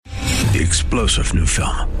The explosive new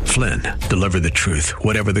film, Flynn, deliver the truth,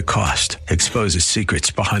 whatever the cost, exposes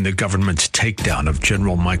secrets behind the government's takedown of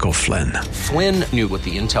General Michael Flynn. Flynn knew what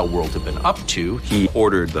the intel world had been up to. He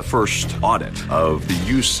ordered the first audit of the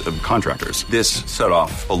use of contractors. This set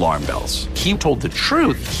off alarm bells. He told the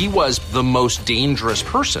truth. He was the most dangerous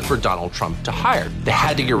person for Donald Trump to hire. They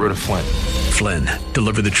had to get rid of Flynn. Flynn,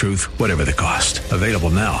 deliver the truth, whatever the cost. Available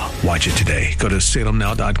now. Watch it today. Go to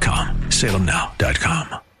salemnow.com.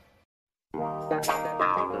 salemnow.com.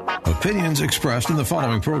 Opinions expressed in the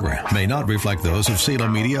following program may not reflect those of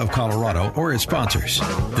Salem Media of Colorado or its sponsors.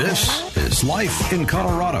 This is Life in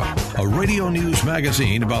Colorado, a radio news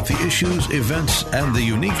magazine about the issues, events, and the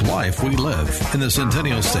unique life we live in the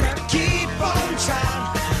Centennial State. Keep on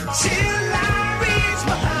trying till I reach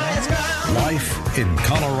my highest ground. Life in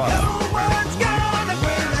Colorado. No one's gonna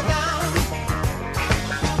bring me down.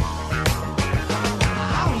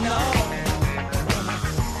 Oh no.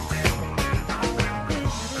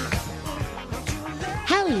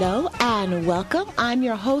 Hello and welcome. I'm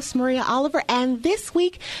your host, Maria Oliver, and this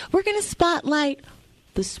week we're going to spotlight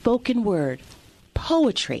the spoken word,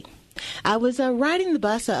 poetry. I was riding the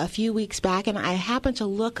bus a few weeks back, and I happened to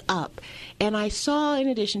look up, and I saw, in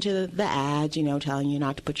addition to the ads, telling you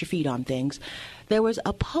not to put your feet on things, there was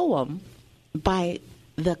a poem by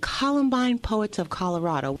the Columbine Poets of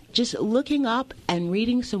Colorado. Just looking up and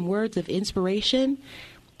reading some words of inspiration,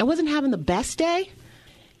 I wasn't having the best day.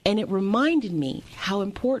 And it reminded me how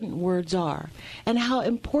important words are and how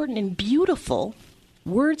important and beautiful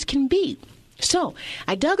words can be. So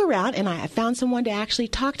I dug around and I found someone to actually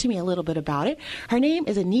talk to me a little bit about it. Her name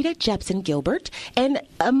is Anita Jepson Gilbert. And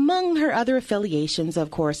among her other affiliations,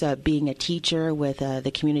 of course, being a teacher with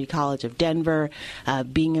the Community College of Denver,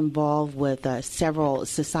 being involved with several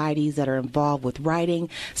societies that are involved with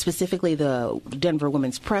writing, specifically the Denver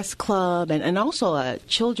Women's Press Club, and also a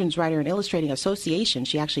Children's Writer and Illustrating Association.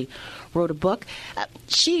 She actually wrote a book.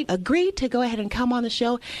 She agreed to go ahead and come on the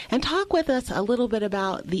show and talk with us a little bit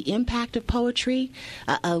about the impact of poetry,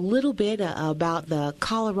 a little bit about the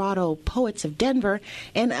Colorado Poets of Denver,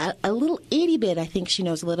 and a little itty bit, I think she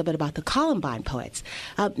knows a little bit about the Columbine Poets.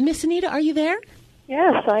 Miss Anita, are you there?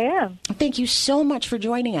 Yes, I am. Thank you so much for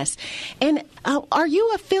joining us. And are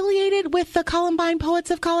you affiliated with the Columbine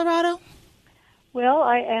Poets of Colorado? Well,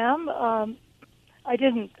 I am. I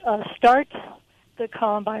didn't start the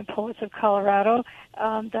Columbine Poets of Colorado.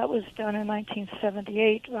 That was done in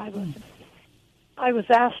 1978. I was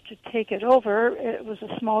asked to take it over. It was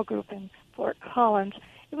a small group in Fort Collins.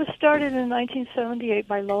 It was started in 1978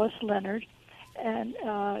 by Lois Leonard, and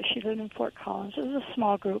she lived in Fort Collins. It was a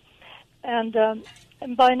small group. And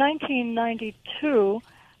by 1992,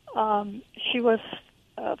 she was,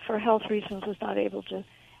 for health reasons, was not able to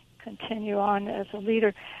continue on as a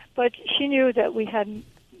leader. But she knew that we had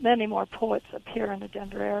many more poets up here in the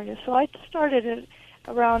Denver area. So I started it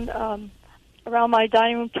around my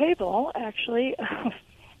dining room table, actually,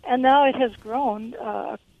 and now it has grown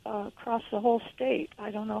across the whole state. I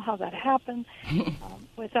don't know how that happened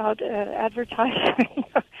without advertising,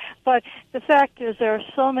 but the fact is there are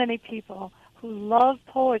so many people who love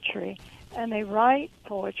poetry, and they write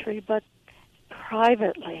poetry, but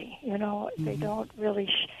privately, they don't really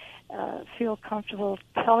feel comfortable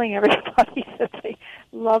telling everybody that they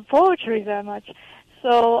love poetry that much.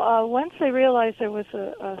 So once they realized there was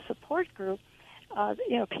a support group,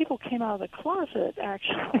 people came out of the closet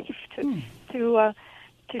actually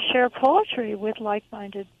to share poetry with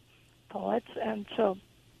like-minded poets, and so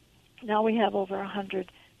now we have over 100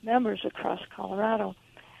 members across Colorado.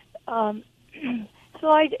 So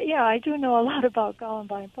I do know a lot about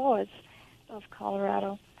Columbine Poets of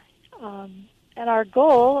Colorado, and our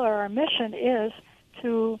goal or our mission is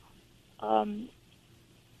to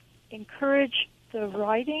encourage the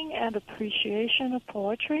writing and appreciation of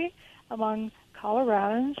poetry among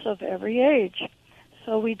Coloradans of every age.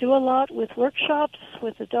 So we do a lot with workshops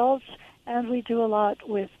with adults, and we do a lot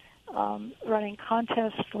with running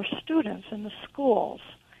contests for students in the schools.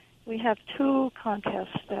 We have two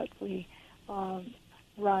contests that we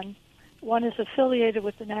run. One is affiliated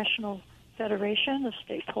with the National Federation of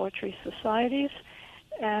State Poetry Societies,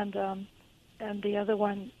 and the other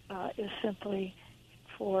one is simply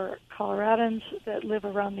for Coloradans that live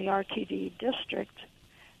around the RTD district,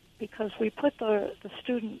 because we put the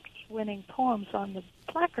student winning poems on the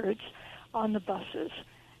placards on the buses,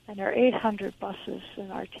 and there are 800 buses in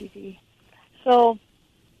RTD. So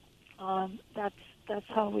that's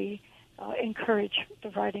how we encourage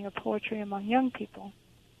the writing of poetry among young people.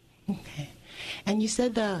 Okay. And you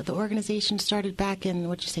said the organization started back in,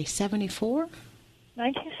 what'd you say, 74?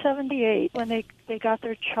 1978, when they got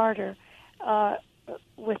their charter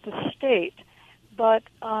with the state. but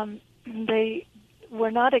they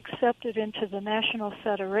were not accepted into the National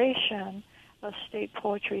Federation of State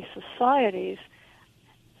Poetry Societies.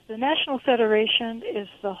 The National Federation is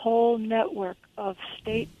the whole network of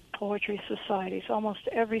state poetry societies. Almost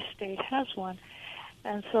every state has one.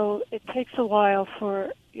 And so it takes a while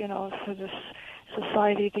for this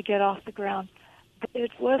society to get off the ground.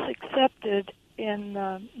 It was accepted in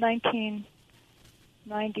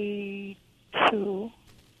 1992,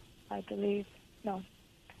 I believe. No,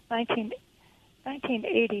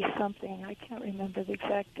 1980 something. I can't remember the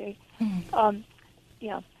exact date.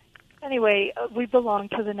 Anyway, we belong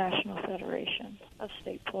to the National Federation of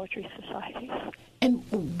State Poetry Societies. And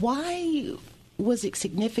why was it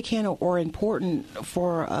significant or important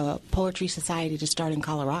for a poetry society to start in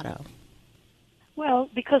Colorado? Well,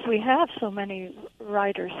 because we have so many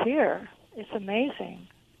writers here. It's amazing.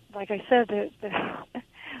 Like I said,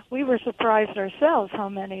 we were surprised ourselves how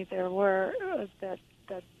many there were that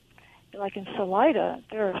like in Salida,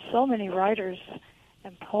 there are so many writers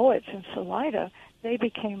and poets in Salida. They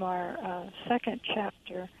became our second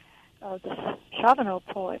chapter of the Chavano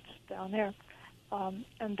poets down there.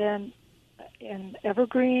 And then in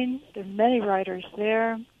Evergreen, there are many writers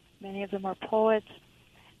there. Many of them are poets.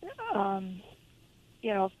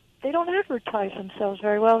 They don't advertise themselves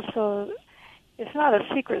very well, so it's not a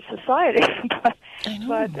secret society.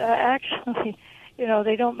 but actually,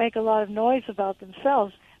 they don't make a lot of noise about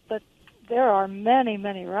themselves. But there are many,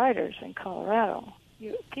 many writers in Colorado.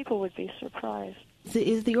 People would be surprised.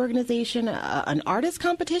 Is the organization an artist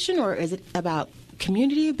competition, or is it about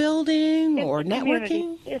community building or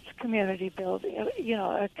networking? It's community building.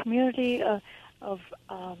 A community of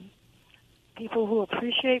people who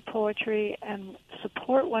appreciate poetry and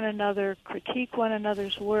support one another, critique one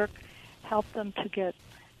another's work, help them to get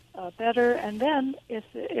better, and then if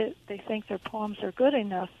they think their poems are good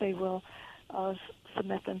enough, they will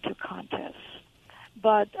submit them to contests.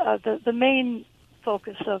 But the main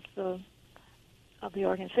focus of the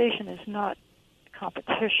organization is not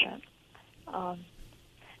competition.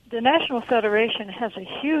 The National Federation has a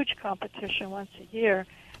huge competition once a year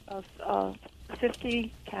of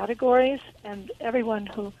 50 categories, and everyone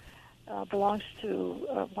who belongs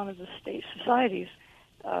to one of the state societies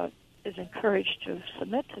is encouraged to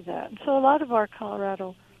submit to that. And so a lot of our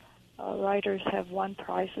Colorado writers have won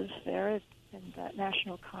prizes there in that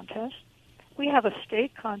national contest. We have a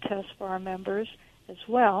state contest for our members as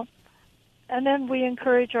well. And then we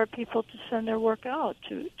encourage our people to send their work out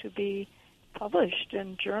to be published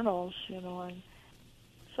in journals, and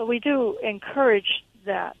so we do encourage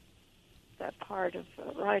that part of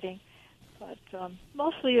writing. But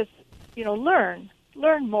mostly it's, learn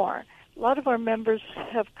more. A lot of our members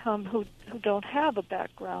have come who don't have a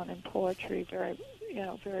background in poetry, very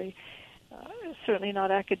certainly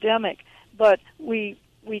not academic, but we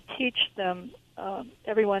teach them.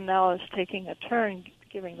 Everyone now is taking a turn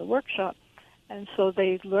giving the workshop. And so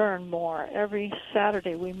they learn more. Every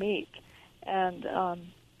Saturday we meet, and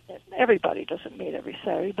everybody doesn't meet every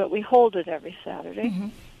Saturday, but we hold it every Saturday,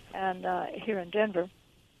 and here in Denver.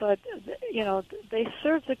 But they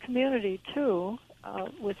serve the community too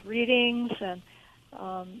with readings, and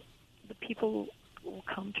the people will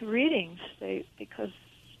come to readings because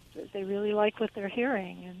they really like what they're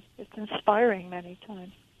hearing, and it's inspiring many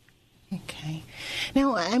times. Okay.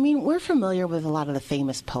 Now, we're familiar with a lot of the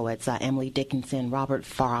famous poets, Emily Dickinson, Robert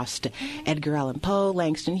Frost, Edgar Allan Poe,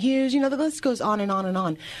 Langston Hughes, the list goes on and on and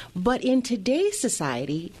on. But in today's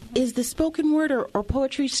society, is the spoken word or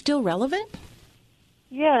poetry still relevant?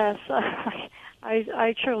 Yes,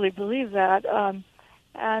 I truly believe that.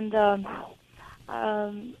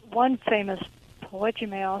 One famous poet you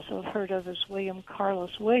may also have heard of is William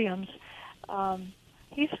Carlos Williams.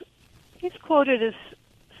 He's quoted as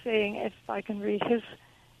saying, if I can read his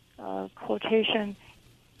quotation,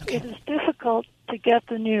 "It is difficult to get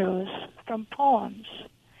the news from poems,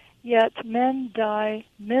 yet men die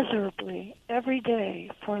miserably every day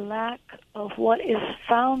for lack of what is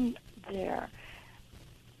found there,"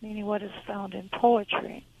 meaning what is found in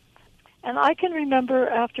poetry. And I can remember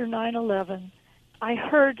after 9/11, I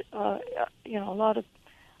heard a lot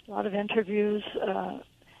of interviews. It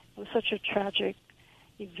was such a tragic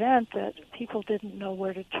event that people didn't know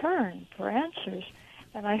where to turn for answers,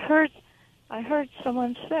 and I heard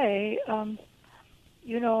someone say,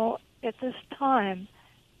 at this time,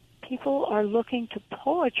 people are looking to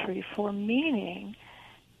poetry for meaning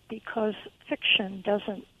because fiction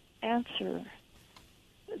doesn't answer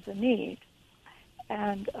the need,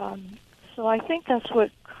 and so I think that's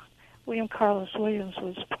what William Carlos Williams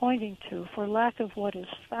was pointing to. For lack of what is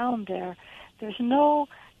found there, there's no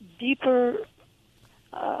deeper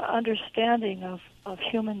understanding of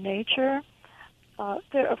human nature.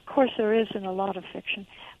 Of course, there is in a lot of fiction,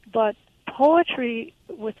 but poetry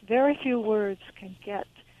with very few words can get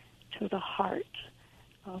to the heart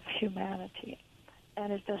of humanity,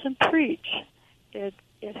 and it doesn't preach. It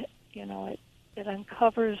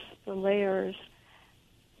uncovers the layers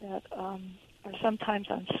that are sometimes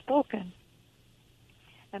unspoken,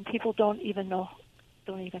 and people don't even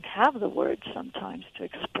have the words sometimes to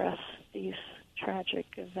express these tragic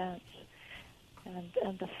events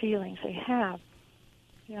and the feelings they have.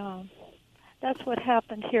 That's what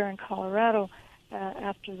happened here in Colorado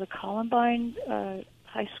after the Columbine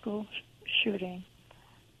high school shooting.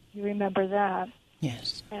 You remember that?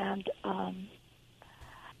 Yes. And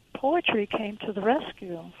poetry came to the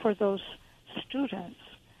rescue for those students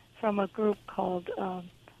from a group called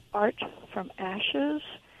Art from Ashes.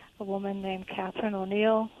 A woman named Catherine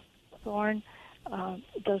O'Neill Thorne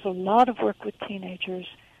does a lot of work with teenagers,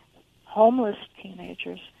 homeless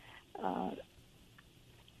teenagers,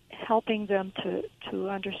 helping them to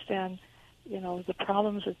understand, the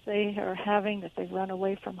problems that they are having, that they run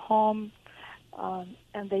away from home,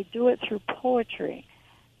 and they do it through poetry.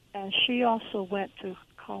 And she also went to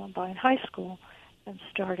Columbine High School and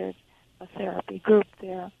started a therapy group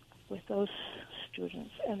there with those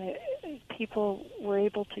students. And people were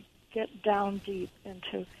able to get down deep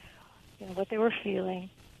into what they were feeling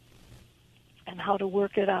and how to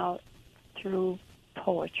work it out through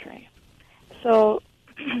poetry. So,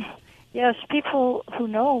 yes, people who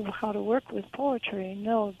know how to work with poetry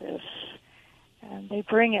know this, and they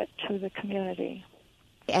bring it to the community.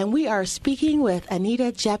 And we are speaking with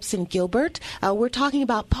Anita Jepson Gilbert. We're talking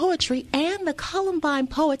about poetry and the Columbine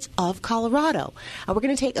Poets of Colorado. We're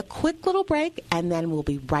going to take a quick little break, and then we'll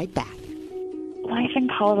be right back. Life in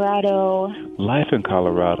Colorado. Life in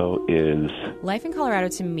Colorado is... Life in Colorado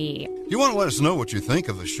to me. You want to let us know what you think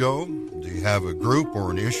of the show? Do you have a group or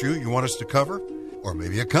an issue you want us to cover? Or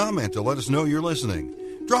maybe a comment to let us know you're listening?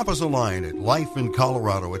 Drop us a line at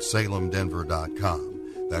lifeincolorado@salemdenver.com.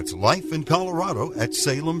 That's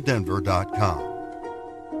lifeincolorado@salemdenver.com.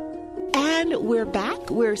 And we're back.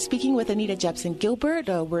 We're speaking with Anita Jepson Gilbert.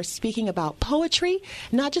 We're speaking about poetry,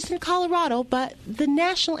 not just in Colorado, but the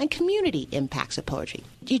national and community impacts of poetry.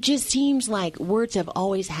 It just seems like words have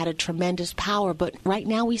always had a tremendous power, but right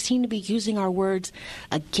now we seem to be using our words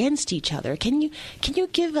against each other. Can you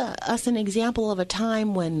give us an example of a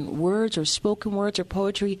time when words or spoken words or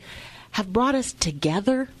poetry have brought us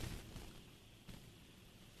together?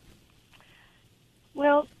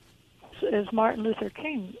 Well, as Martin Luther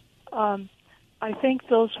King, I think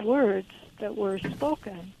those words that were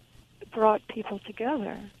spoken brought people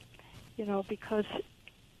together, because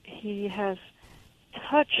he has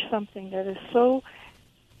touched something that is so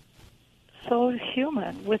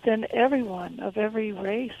human within everyone of every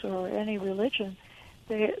race or any religion.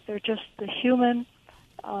 They're just the human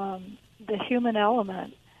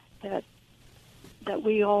element that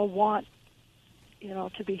we all want,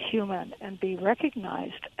 to be human and be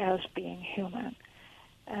recognized as being human.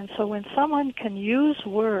 And so when someone can use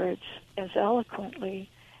words as eloquently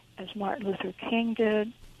as Martin Luther King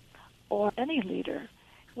did, or any leader,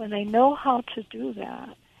 when they know how to do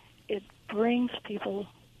that, it brings people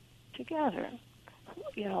together,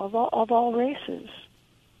 of all races.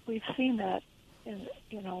 We've seen that when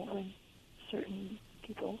certain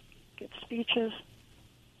people give speeches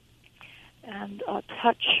and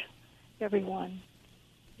touch everyone,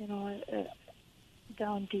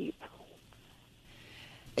 down deep.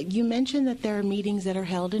 You mentioned that there are meetings that are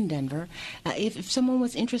held in Denver. If someone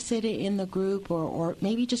was interested in the group or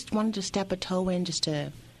maybe just wanted to step a toe in just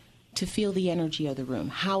to feel the energy of the room,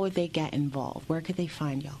 how would they get involved? Where could they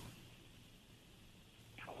find y'all?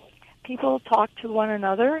 People talk to one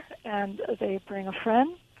another, and they bring a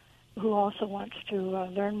friend who also wants to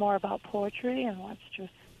learn more about poetry and wants to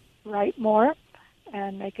write more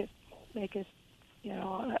and make it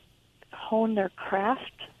hone their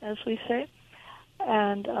craft, as we say.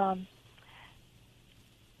 And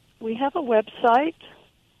we have a website.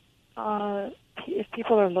 If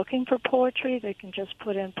people are looking for poetry, they can just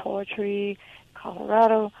put in Poetry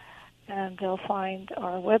Colorado, and they'll find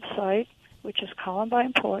our website, which is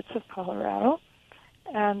Columbine Poets of Colorado.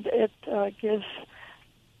 And it gives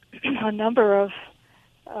a number of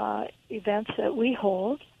events that we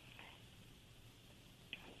hold.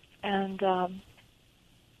 And,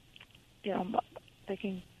 they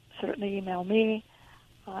can certainly email me.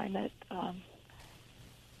 I'm at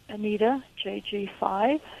Anita,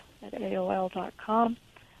 JG5 at AOL.com.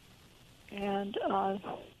 And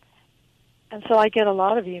so I get a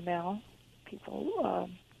lot of email, people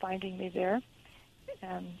finding me there.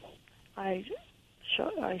 And I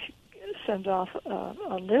I send off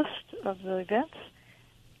a list of the events.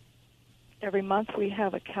 Every month we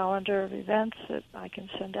have a calendar of events that I can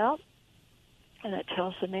send out, and it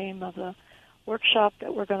tells the name of the workshop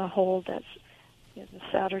that we're going to hold. That's the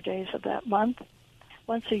Saturdays of that month.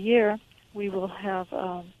 Once a year, we will have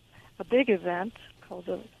a big event called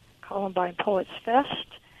the Columbine Poets Fest,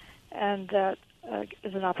 and that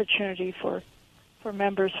is an opportunity for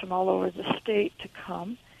members from all over the state to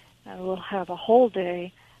come, and we'll have a whole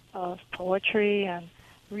day of poetry and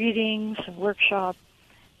readings and workshop,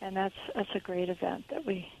 and that's a great event that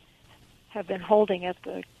we have been holding at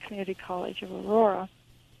the Community College of Aurora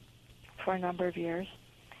for a number of years.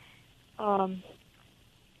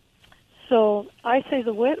 So I say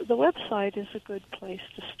the website is a good place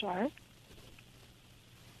to start.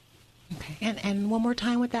 Okay, and one more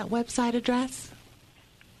time with that website address?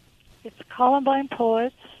 It's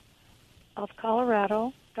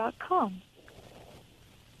ColumbinePoetsOfColorado.com.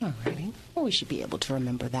 All righty. Well, we should be able to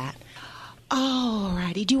remember that. All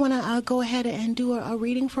righty. Do you want to go ahead and do a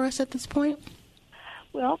reading for us at this point?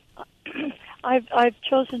 Well, I've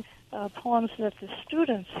chosen poems that the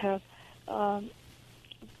students have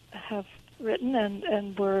written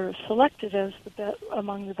and were selected as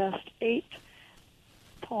among the best 8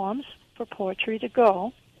 poems for Poetry to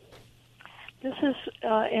Go. This is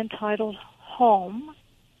entitled Home.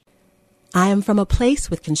 I am from a place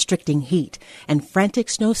with constricting heat and frantic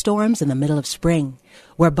snowstorms in the middle of spring,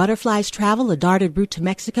 where butterflies travel a darted route to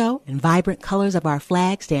Mexico and vibrant colors of our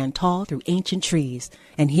flag stand tall through ancient trees,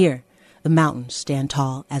 and here the mountains stand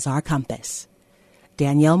tall as our compass.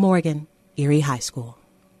 Danielle Morgan, Erie High School.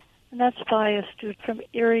 And that's by a student from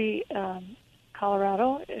Erie,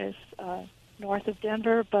 Colorado. It's north of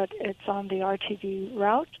Denver, but it's on the RTD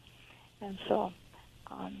route. And so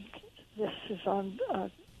this is on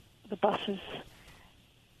the buses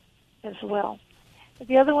as well.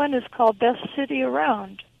 The other one is called Best City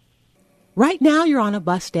Around. Right now you're on a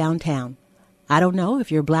bus downtown. I don't know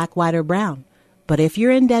if you're black, white, or brown, but if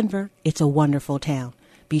you're in Denver, it's a wonderful town.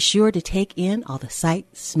 Be sure to take in all the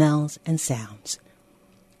sights, smells, and sounds.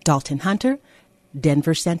 Dalton Hunter,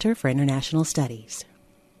 Denver Center for International Studies.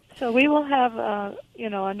 So we will have,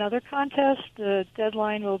 another contest. The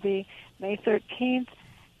deadline will be May 13th.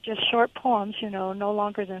 Just short poems, no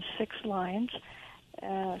longer than 6 lines,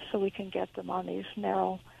 so we can get them on these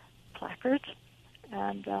narrow placards.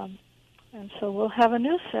 And so we'll have a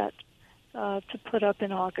new set to put up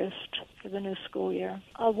in August for the new school year.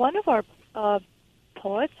 One of our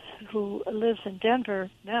poets who lives in Denver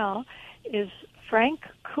now is Frank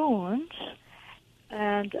Coons,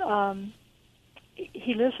 and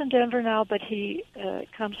he lives in Denver now, but he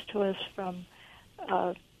comes to us from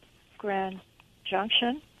Grand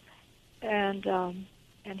Junction, and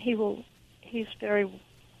he's very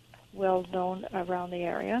well known around the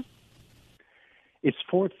area. It's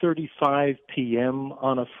 4:35 p.m.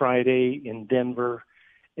 on a Friday in Denver,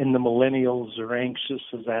 and the millennials are anxious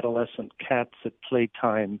as adolescent cats at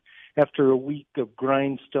playtime after a week of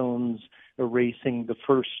grindstones erasing the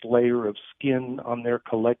first layer of skin on their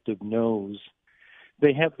collective nose.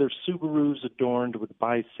 They have their Subarus adorned with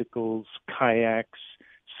bicycles, kayaks,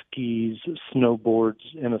 skis,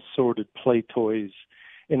 snowboards, and assorted play toys,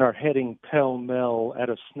 and are heading pell-mell at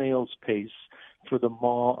a snail's pace for the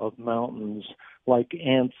maw of mountains, like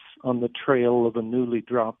ants on the trail of a newly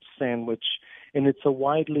dropped sandwich. And it's a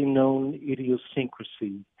widely known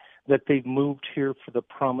idiosyncrasy that they've moved here for the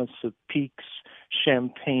promise of peaks,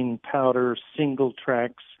 champagne powder, single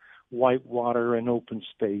tracks, white water, and open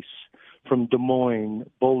space, from Des Moines,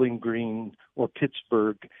 Bowling Green, or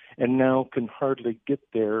Pittsburgh, and now can hardly get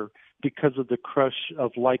there because of the crush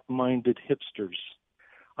of like-minded hipsters.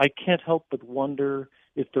 I can't help but wonder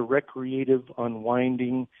if the recreative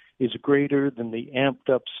unwinding is greater than the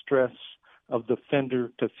amped-up stress of the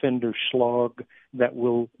fender-to-fender slog that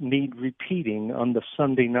will need repeating on the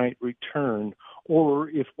Sunday night return, or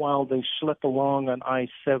if while they schlep along on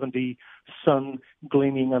I-70, sun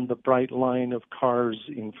gleaming on the bright line of cars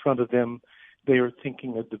in front of them, they are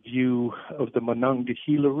thinking of the view of the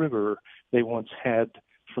Monongahela River they once had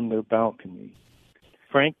from their balcony.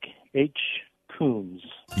 Frank H. Coons.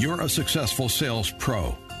 You're a successful sales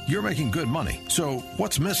pro. You're making good money. So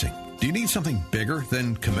what's missing? Do you need something bigger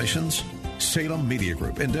than commissions? Salem Media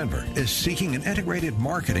Group in Denver is seeking an integrated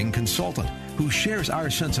marketing consultant who shares our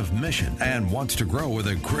sense of mission and wants to grow with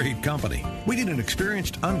a great company. We need an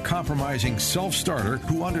experienced, uncompromising self-starter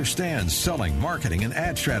who understands selling, marketing, and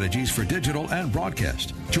ad strategies for digital and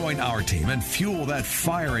broadcast. Join our team and fuel that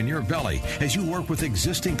fire in your belly as you work with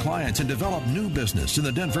existing clients and develop new business in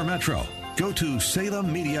the Denver Metro. Go to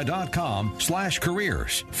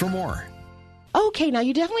salemmedia.com/careers for more. Okay, now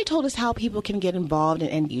you definitely told us how people can get involved,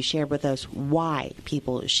 and you shared with us why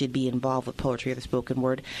people should be involved with poetry or the spoken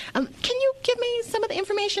word. Can you give me some of the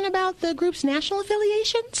information about the group's national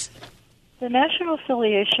affiliations? The national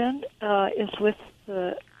affiliation is with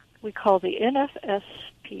we call the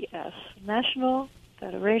NFSPS, National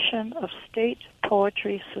Federation of State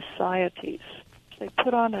Poetry Societies. They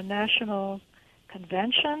put on a national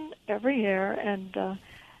convention every year, and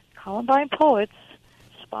Columbine Poets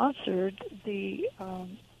sponsored the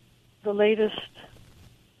latest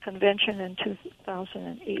convention in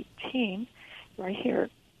 2018 right here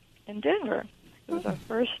in Denver. It was our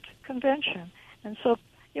first convention, and so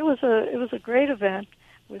it was a great event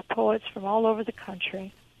with poets from all over the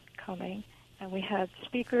country coming, and we had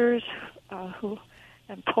speakers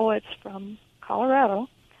and poets from Colorado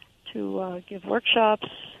to give workshops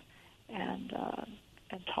and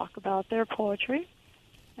talk about their poetry.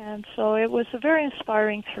 And so it was a very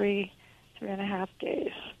inspiring three and a half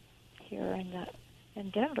days here in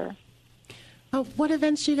Denver. What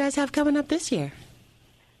events do you guys have coming up this year?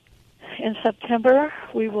 In September,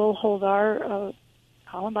 we will hold our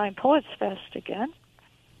Columbine Poets Fest again.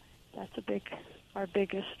 That's our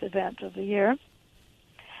biggest event of the year.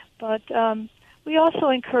 But we also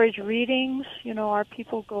encourage readings. You know, our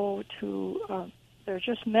people go to, there are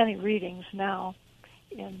just many readings now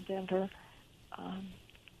in Denver.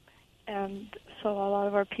 And so a lot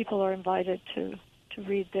of our people are invited to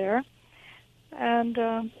read there. And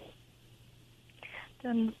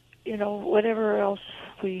then, you know, whatever else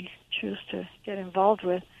we choose to get involved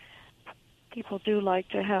with, people do like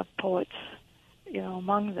to have poets, you know,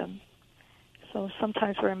 among them. So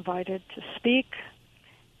sometimes we're invited to speak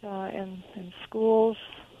in schools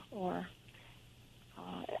or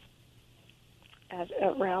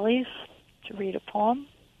at rallies to read a poem.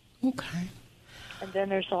 Okay. And then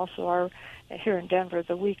there's also here in Denver,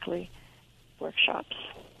 the weekly workshops.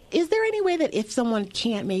 Is there any way that if someone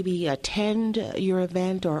can't maybe attend your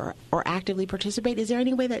event or actively participate, is there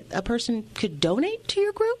any way that a person could donate to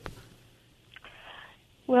your group?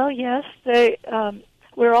 Well, yes.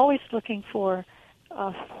 We're always looking for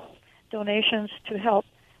donations to help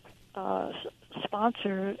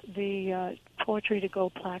sponsor the Poetry to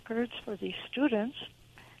Go placards for these students.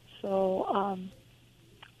 So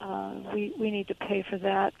we need to pay for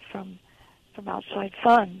that from outside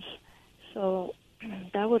funds. So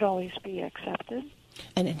that would always be accepted.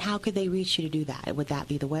 And how could they reach you to do that? Would that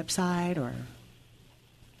be the website or?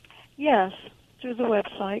 Yes, through the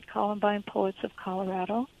website,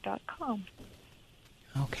 ColumbinePoetsOfColorado.com.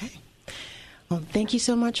 Okay. Well, thank you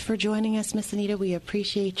so much for joining us, Miss Anita. We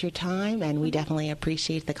appreciate your time, and we definitely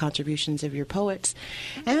appreciate the contributions of your poets.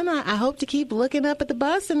 And I hope to keep looking up at the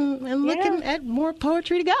bus and looking at more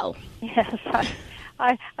poetry to go. Yes,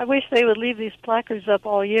 I wish they would leave these placards up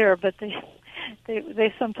all year, but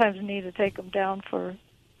they sometimes need to take them down for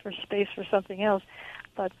space for something else.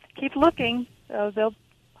 But keep looking; they'll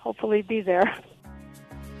hopefully be there.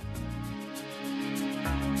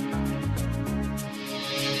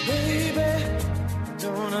 Baby,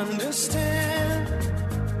 don't understand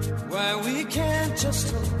why we can't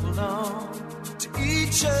just hold on to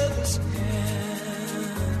each other's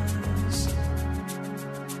hands.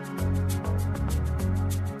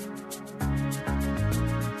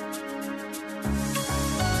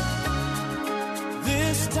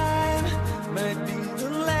 This time might be the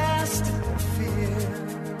last of the fear,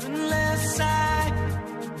 unless I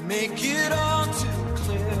make it all too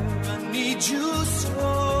clear. I need you so.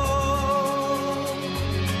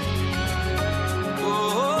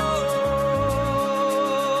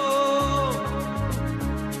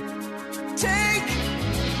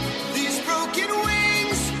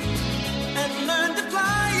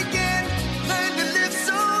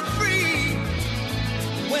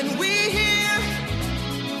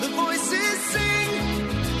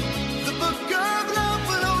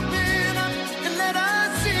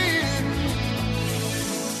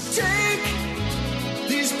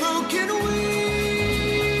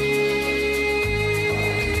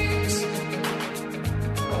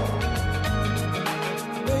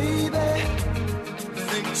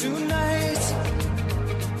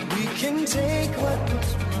 Take what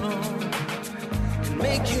was wrong and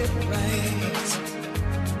make it right.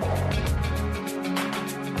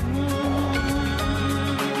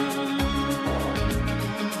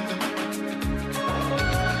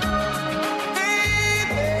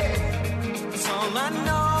 Baby, it's all I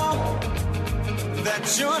know, that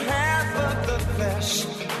you're half of the flesh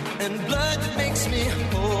and blood that makes me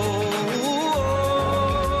whole.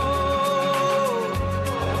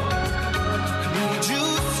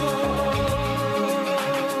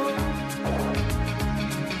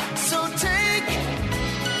 Take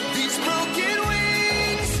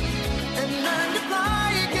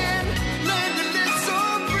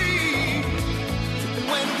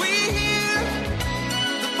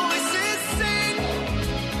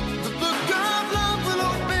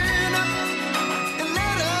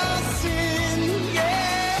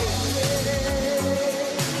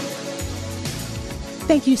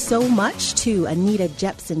Thank you so much to Anita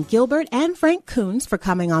Jepson Gilbert and Frank Coons for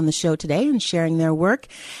coming on the show today and sharing their work.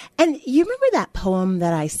 And you remember that poem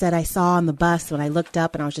that I said I saw on the bus when I looked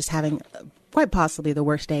up and I was just having quite possibly the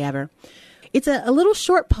worst day ever? It's a little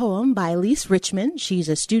short poem by Elise Richmond. She's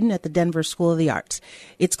a student at the Denver School of the Arts.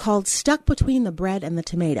 It's called Stuck Between the Bread and the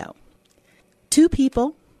Tomato. 2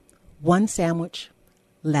 people, 1 sandwich,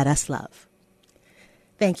 let us love.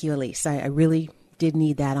 Thank you, Elise. I really did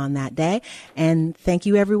need that on that day. And thank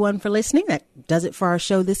you, everyone, for listening. That does it for our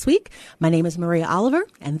show this week. My name is Maria Oliver,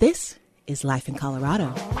 and this is Life in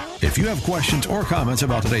Colorado. If you have questions or comments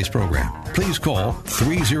about today's program, please call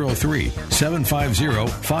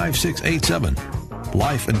 303-750-5687.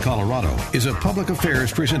 Life in Colorado is a public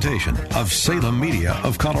affairs presentation of Salem Media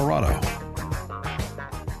of Colorado.